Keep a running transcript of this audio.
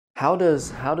How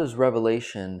does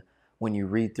Revelation, when you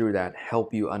read through that,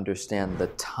 help you understand the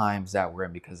times that we're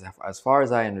in? Because as far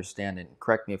as I understand it,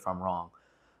 correct me if I'm wrong,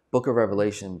 Book of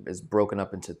Revelation is broken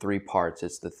up into three parts.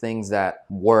 It's the things that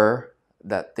were,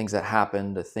 that things that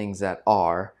happened, the things that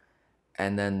are,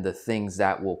 and then the things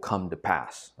that will come to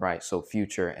pass, right? So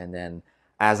future. And then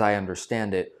as I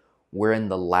understand it, we're in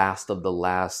the last of the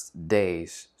last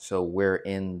days. So we're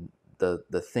in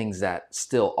the things that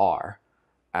still are,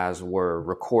 as were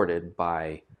recorded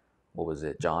by, what was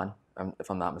it, John, if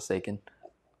I'm not mistaken.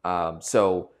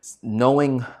 So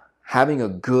knowing, having a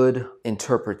good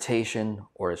interpretation,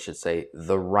 or I should say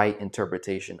the right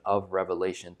interpretation of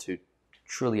Revelation to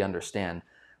truly understand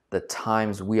the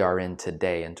times we are in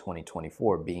today in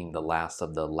 2024 being the last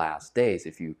of the last days,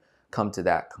 if you come to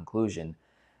that conclusion,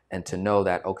 and to know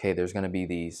that, okay, there's going to be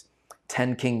these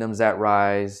 10 kingdoms that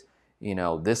rise,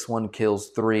 this one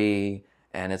kills three,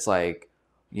 and it's like,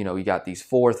 you got these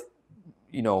fourth,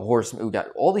 horsemen, we got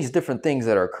all these different things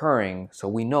that are occurring. So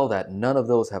we know that none of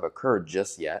those have occurred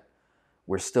just yet.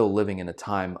 We're still living in a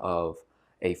time of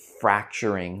a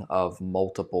fracturing of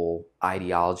multiple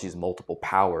ideologies, multiple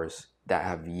powers that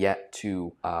have yet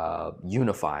to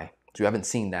unify. So we haven't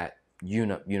seen that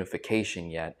unification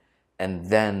yet. And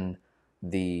then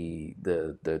the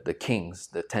kings,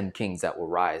 the 10 kings that will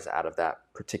rise out of that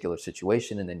particular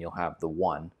situation, and then you'll have the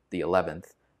 11th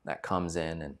that comes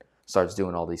in and starts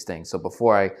doing all these things. So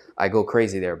before I go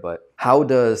crazy there, but how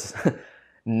does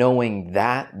knowing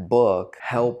that book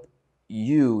help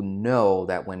you know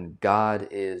that when God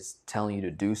is telling you to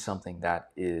do something that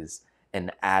is an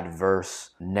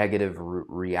adverse negative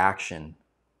reaction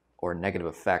or negative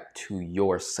effect to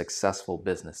your successful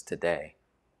business today,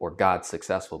 or God's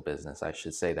successful business, I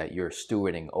should say, that you're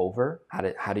stewarding over?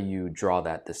 How do you draw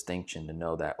that distinction to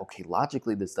know that, okay,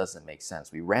 logically this doesn't make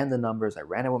sense? We ran the numbers, I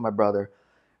ran it with my brother,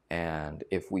 and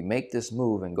if we make this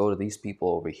move and go to these people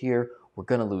over here, we're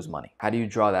going to lose money. How do you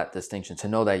draw that distinction to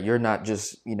know that you're not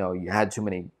just, you had too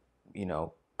many,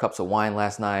 cups of wine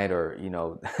last night, or,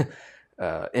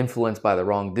 influenced by the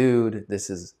wrong dude? This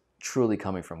is truly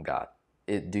coming from God.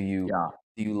 Do you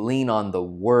lean on the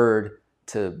word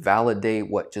to validate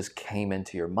what just came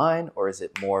into your mind, or is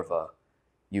it more of a,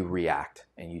 you react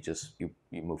and you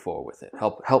move forward with it?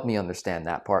 Help me understand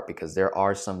that part, because there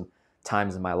are some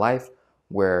times in my life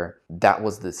where that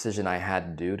was the decision I had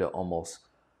to do, to almost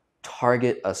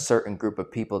target a certain group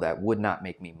of people that would not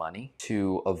make me money,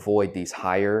 to avoid these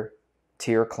higher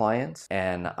tier clients.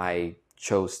 And I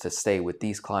chose to stay with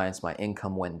these clients. My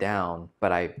income went down,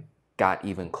 but I got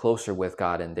even closer with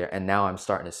God in there. And now I'm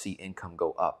starting to see income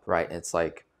go up, right? It's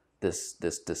like this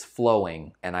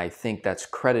flowing. And I think that's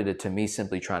credited to me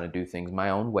simply trying to do things my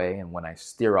own way. And when I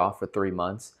steer off for 3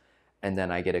 months and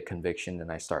then I get a conviction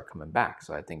and I start coming back.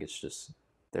 So I think it's just,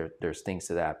 there's things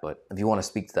to that. But if you want to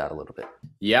speak to that a little bit.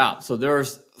 Yeah. So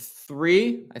there's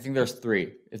three,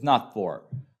 if not four,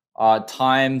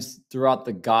 times throughout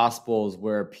the Gospels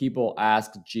where people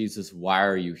ask Jesus, why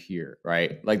are you here?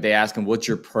 Right? Like they ask him, what's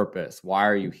your purpose? Why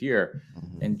are you here?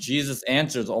 And Jesus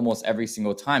answers almost every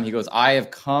single time. He goes, I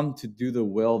have come to do the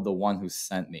will of the one who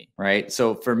sent me. Right?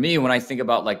 So for me, when I think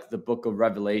about like the book of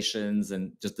Revelations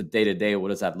and just the day-to-day, what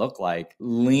does that look like?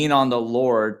 Lean on the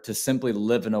Lord to simply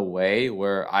live in a way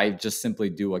where I just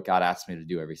simply do what God asks me to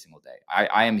do every single day.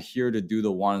 I am here to do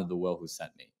the one of the will who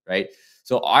sent me. Right?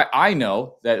 So I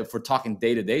know that if we're talking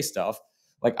day-to-day stuff,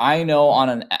 like I know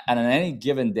on any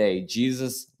given day,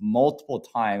 Jesus multiple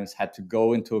times had to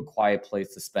go into a quiet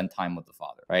place to spend time with the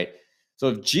Father, right? So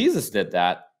if Jesus did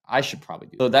that, I should probably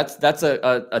do that. So that's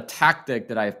a tactic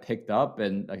that I've picked up,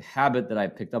 and a habit that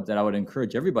I've picked up that I would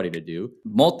encourage everybody to do.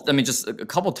 Just a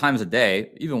couple times a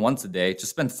day, even once a day, just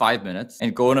spend 5 minutes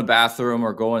and go in a bathroom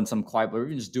or go in some quiet place, or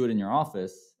even just do it in your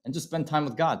office and just spend time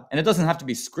with God. And it doesn't have to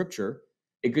be scripture.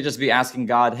 It could just be asking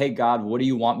God, hey, God, what do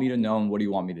you want me to know and what do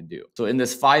you want me to do? So in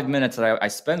this 5 minutes that I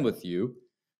spend with you,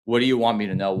 what do you want me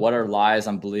to know? What are lies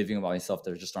I'm believing about myself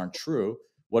that just aren't true?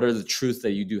 What are the truths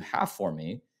that you do have for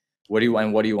me? What do you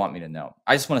want me to know?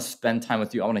 I just want to spend time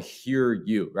with you. I want to hear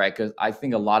you, right? Because I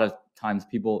think a lot of times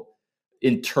people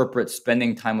interpret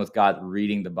spending time with God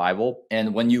reading the Bible.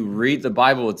 And when you read the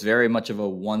Bible, it's very much of a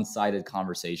one-sided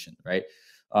conversation, right?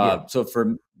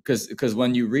 So because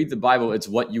when you read the Bible, it's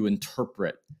what you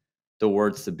interpret the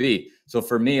words to be. So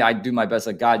for me, I do my best.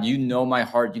 Like, God, you know my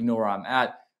heart, you know where I'm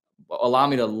at. Allow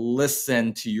me to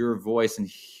listen to your voice and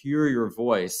hear your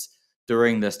voice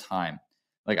during this time.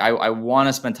 Like I want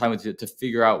to spend time with you to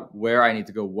figure out where I need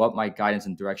to go, what my guidance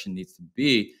and direction needs to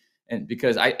be. And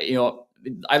because I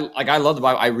love the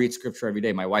Bible. I read scripture every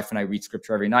day. My wife and I read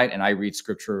scripture every night, and I read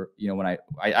scripture, when I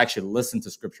actually listen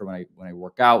to scripture when I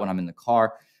work out, when I'm in the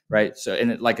car. right? So,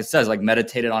 and like it says, like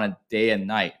meditated on it day and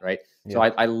night, right? Yeah. So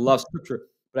I love scripture,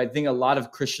 but I think a lot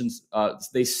of Christians,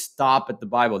 they stop at the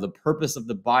Bible. The purpose of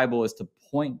the Bible is to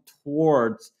point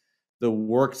towards the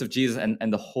works of Jesus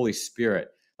and the Holy Spirit.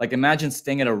 Like imagine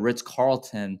staying at a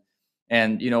Ritz-Carlton,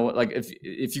 and like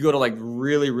if you go to like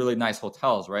really, really nice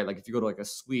hotels, right? Like if you go to like a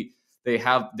suite, they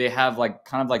have like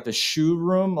kind of like the shoe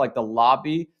room, like the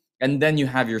lobby, and then you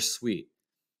have your suite,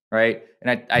 right?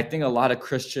 And I think a lot of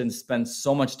Christians spend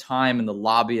so much time in the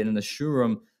lobby and in the shoe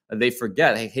room that they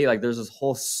forget, hey, like there's this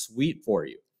whole suite for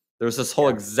you. There's this whole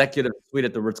executive suite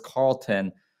at the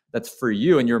Ritz-Carlton that's for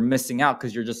you, and you're missing out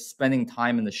because you're just spending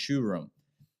time in the shoe room,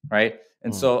 right?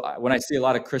 And so when I see a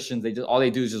lot of Christians, all they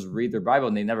do is just read their Bible,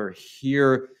 and they never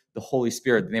hear the Holy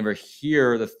Spirit. They never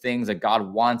hear the things that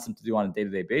God wants them to do on a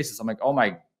day-to-day basis. I'm like, oh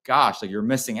my gosh, like you're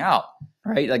missing out,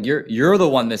 right? Like you're the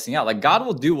one missing out. Like God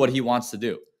will do what he wants to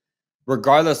do,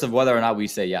 regardless of whether or not we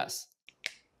say yes,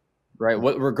 right?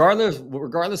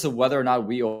 Regardless of whether or not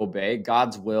we obey,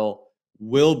 God's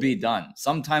will be done.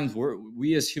 Sometimes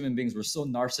we as human beings, we're so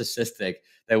narcissistic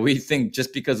that we think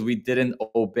just because we didn't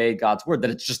obey God's word that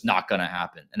it's just not going to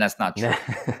happen, and that's not true.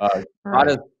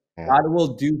 Right. God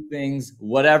will do things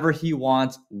whatever he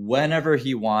wants, whenever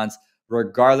he wants,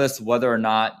 regardless whether or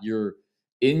not you're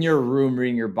in your room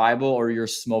reading your Bible or you're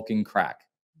smoking crack,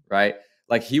 right?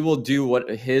 Like he will do what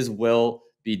his will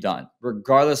be done,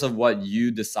 regardless of what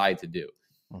you decide to do.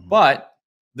 But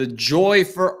the joy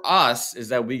for us is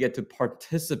that we get to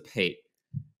participate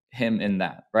him in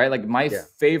that, right? Like my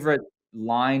favorite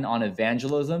line on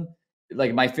evangelism,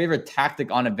 like my favorite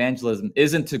tactic on evangelism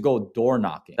isn't to go door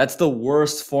knocking. That's the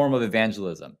worst form of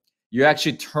evangelism. You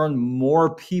actually turn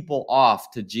more people off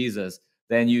to Jesus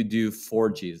than you do for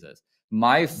Jesus.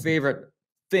 My favorite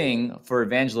thing for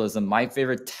evangelism, my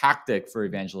favorite tactic for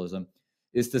evangelism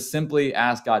is to simply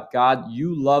ask God,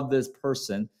 you love this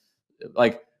person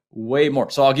like way more.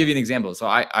 So I'll give you an example. So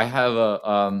I have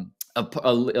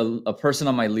a person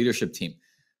on my leadership team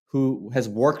who has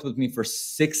worked with me for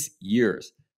 6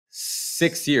 years,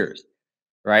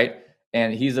 right?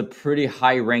 And he's a pretty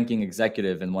high ranking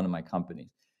executive in one of my companies.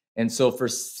 And so for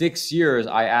 6 years,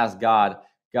 I asked God,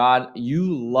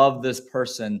 you love this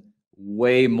person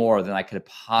way more than I could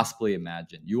possibly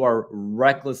imagine. You are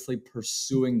recklessly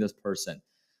pursuing this person.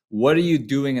 What are you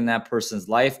doing in that person's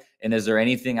life? And is there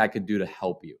anything I could do to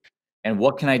help you? And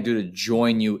what can I do to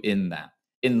join you in that,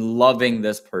 in loving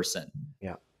this person?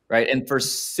 Yeah. Right. And for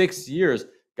 6 years,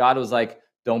 God was like,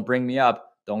 don't bring me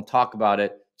up. Don't talk about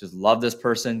it. Just love this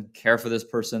person, care for this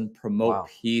person, promote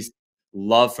peace,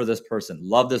 love for this person,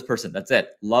 love this person. That's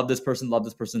it. Love this person, love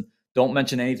this person. Don't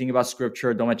mention anything about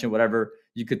scripture. Don't mention whatever.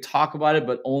 You could talk about it,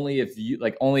 but only if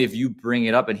you bring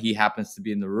it up and he happens to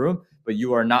be in the room, but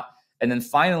you are not. And then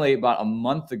finally, about a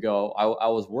month ago, I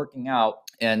was working out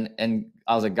and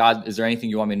I was like, God, is there anything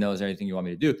you want me to know? Is there anything you want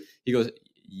me to do? He goes,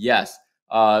 yes.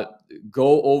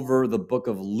 Go over the book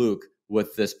of Luke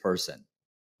with this person,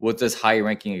 with this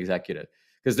high-ranking executive,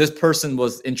 because this person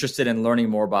was interested in learning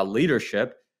more about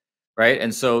leadership, right?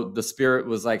 And so the Spirit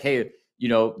was like, hey,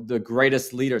 the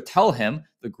greatest leader, tell him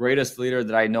the greatest leader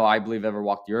that I believe ever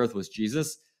walked the earth was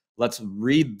Jesus. Let's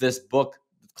read this book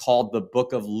called the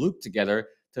Book of Luke together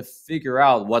to figure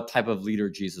out what type of leader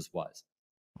Jesus was.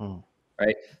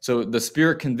 Right? So the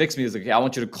Spirit convicts me. Is like, okay, I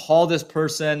want you to call this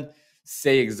person,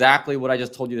 say exactly what I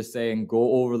just told you to say, and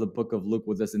go over the book of Luke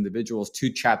with this individual.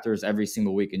 2 chapters every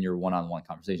single week in your one-on-one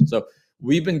conversation. So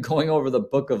we've been going over the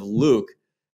book of Luke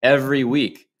every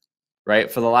week,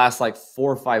 right? For the last like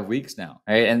 4 or 5 weeks now,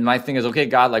 right? And my thing is, okay,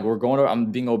 God, like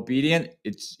I'm being obedient.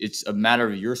 It's a matter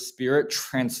of your Spirit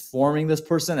transforming this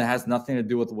person. It has nothing to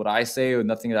do with what I say or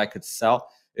nothing that I could sell.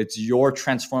 It's your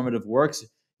transformative works.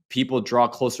 People draw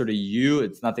closer to you.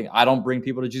 It's nothing. I don't bring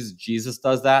people to Jesus. Jesus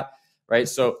does that, right?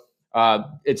 So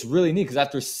it's really neat because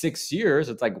after 6 years,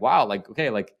 it's like, wow, like, okay,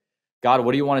 like, God,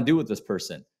 what do you want to do with this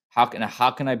person? How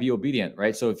can I be obedient,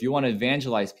 right? So if you want to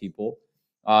evangelize people,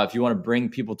 if you want to bring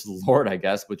people to the Lord, I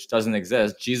guess, which doesn't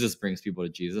exist, Jesus brings people to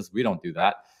Jesus. We don't do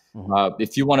that.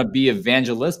 If you want to be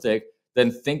evangelistic, then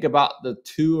think about the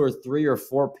 2 or 3 or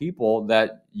 4 people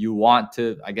that you want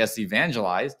to, I guess,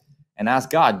 evangelize, and ask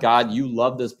God, you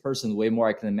love this person way more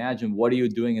I can imagine. What are you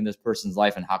doing in this person's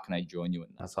life, and how can I join you in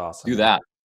that? That's awesome. Do that.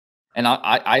 And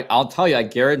I'll tell you, I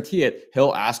guarantee it,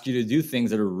 he'll ask you to do things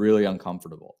that are really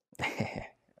uncomfortable.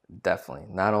 Definitely.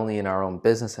 Not only in our own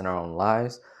business, in our own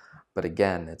lives, but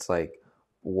again, it's like,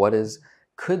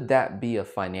 could that be a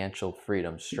financial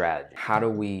freedom strategy? How do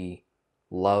we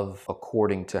love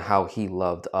according to how he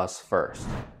loved us first?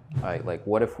 Right? Like,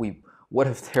 what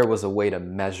if there was a way to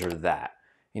measure that?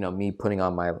 me putting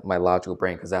on my logical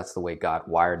brain, because that's the way God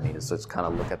wired me to just kind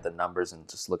of look at the numbers and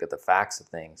just look at the facts of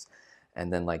things.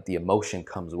 And then like the emotion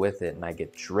comes with it and I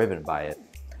get driven by it.